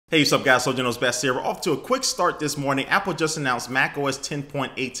Hey, what's up guys, SoldierKnowsBest here. We're off to a quick start this morning. Apple just announced macOS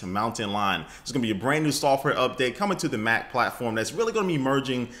 10.8 Mountain Lion. It's going to be a brand new software update coming to the Mac platform that's really going to be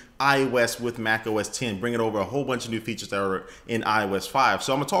merging iOS with macOS 10, bringing over a whole bunch of new features that are in iOS 5.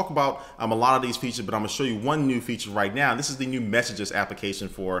 So I'm going to talk about a lot of these features, but I'm going to show you one new feature right now. This is the new Messages application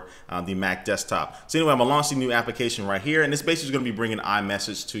for the Mac desktop. So anyway, I'm going to launch the new application right here, and this basically is going to be bringing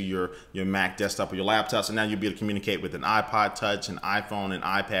iMessage to your Mac desktop or your laptop. So now you'll be able to communicate with an iPod Touch, an iPhone, an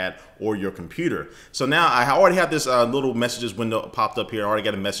iPad, or your computer. So now I already have this little messages window popped up here. I already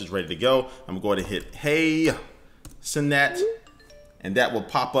got a message ready to go. I'm going to hit, hey, send that. And that will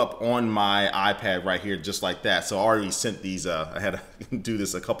pop up on my iPad right here, just like that. So I already sent these, I had to do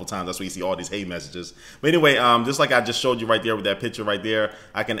this a couple times. That's why you see all these hey messages. But anyway, just like I just showed you right there with that picture right there,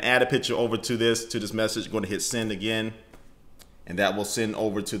 I can add a picture over to this message. I'm going to hit send again. And that will send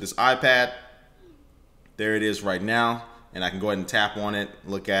over to this iPad. There it is right now. And I can go ahead and tap on it,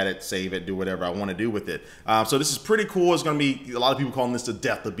 look at it, save it, do whatever I want to do with it. So this is pretty cool. It's going to be, a lot of people calling this the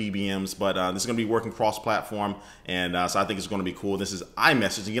death of BBMs, but this is going to be working cross-platform, and so I think it's going to be cool. This is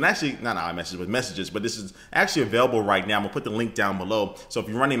iMessage. You can actually, not iMessage, but Messages, but this is actually available right now. I'm going to put the link down below. So if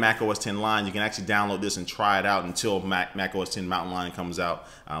you're running macOS 10 Lion, you can actually download this and try it out until macOS 10 Mountain Lion comes out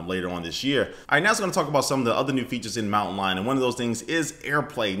later on this year. All right, now it's going to talk about some of the other new features in Mountain Lion, and one of those things is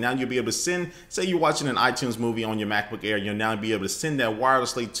AirPlay. Now you'll be able to send, say you're watching an iTunes movie on your MacBook Air, you'll now be able to send that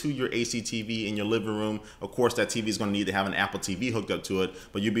wirelessly to your AC TV in your living room. Of course, that TV is going to need to have an Apple TV hooked up to it,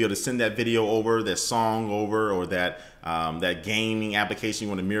 but you'll be able to send that video over, that song over, or that gaming application, you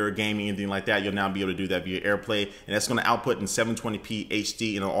want to mirror gaming, anything like that, you'll now be able to do that via AirPlay, and that's going to output in 720p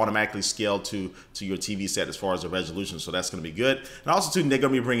HD, and it'll automatically scale to your TV set as far as the resolution, so that's going to be good. And also too, they're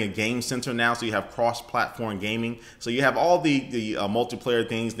going to be bringing Game Center now, so you have cross-platform gaming, so you have all the multiplayer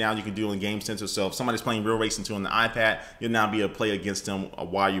things now you can do in Game Center. So if somebody's playing Real Racing 2 on the iPad, you'll now be able to play against them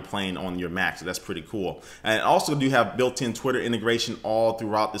while you're playing on your Mac, so that's pretty cool. And also do have built-in Twitter integration all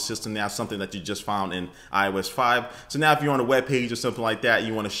throughout the system now, something that you just found in iOS 5. So now if you're on a web page or something like that,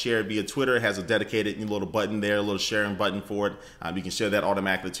 you want to share it via Twitter, it has a dedicated little button there, a little sharing button for it. You can share that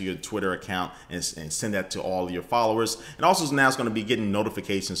automatically to your Twitter account and send that to all of your followers. And also now it's going to be getting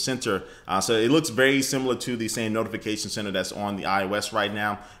Notification Center. So it looks very similar to the same Notification Center that's on the iOS right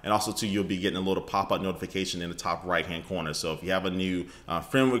now. And also too, you'll be getting a little pop-up notification in the top right-hand corner. So if you have a new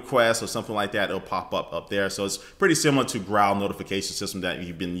friend request or something like that, it'll pop up there. So it's pretty similar to Growl notification system that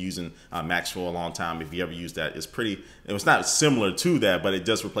you've been using Macs for a long time. If you ever use that, it's not similar to that, but it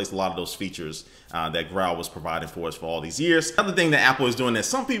does replace a lot of those features that Growl was providing for us for all these years. Another thing that Apple is doing that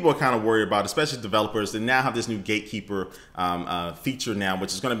some people are kind of worried about, especially developers, they now have this new gatekeeper feature now,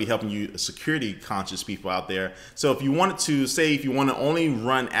 which is going to be helping you security conscious people out there. So if you wanted to, say if you want to only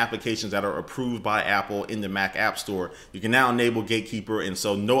run applications that are approved by Apple in the Mac App Store, you can now enable gatekeeper, and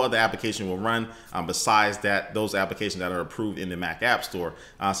so no other application will run besides those applications that are approved in the Mac App Store.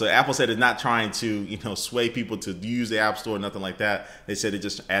 So Apple said it's not trying to sway people to use the App Store, nothing like that. They said they're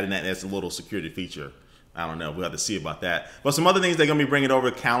just adding that as a little security feature. I don't know. We'll have to see about that. But some other things they're going to be bringing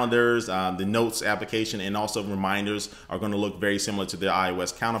over, calendars, the notes application, and also reminders are going to look very similar to their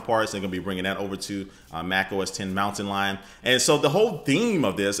iOS counterparts. They're going to be bringing that over to macOS 10 Mountain Lion. And so the whole theme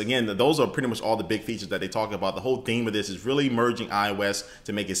of this, again, those are pretty much all the big features that they talk about. The whole theme of this is really merging iOS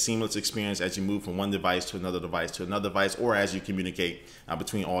to make a seamless experience as you move from one device to another device to another device, or as you communicate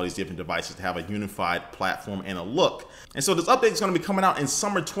between all these different devices to have a unified platform and a look. And so this update is going to be coming out in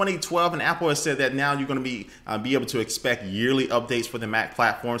summer 2012, and Apple has said that now you're going to be able to expect yearly updates for the Mac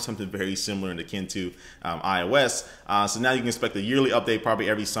platform, something very similar and akin to iOS. So now you can expect a yearly update probably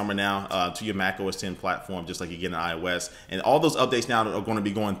every summer now to your Mac OS 10 platform, just like you get in iOS. And all those updates now are going to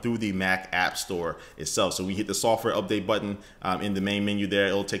be going through the Mac App Store itself. So we hit the software update button in the main menu there.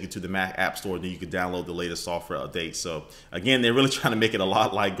 It'll take you to the Mac App Store, then you can download the latest software updates. So again, they're really trying to make it a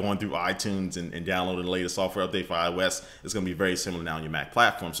lot like going through iTunes and downloading the latest software update for iOS. It's going to be very similar now on your Mac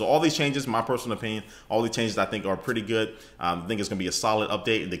platform. So all these changes, my personal opinion, all these changes I think are pretty good. I think it's going to be a solid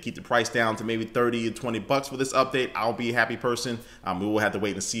update, and they keep the price down to maybe 30 or 20 bucks for this update. I'll be a happy person. We will have to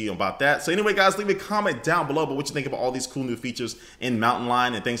wait and see about that. So anyway, guys, leave a comment down below about what you think about all these cool new features in Mountain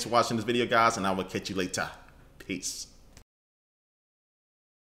Lion, and thanks for watching this video, guys, and I will catch you later. Peace.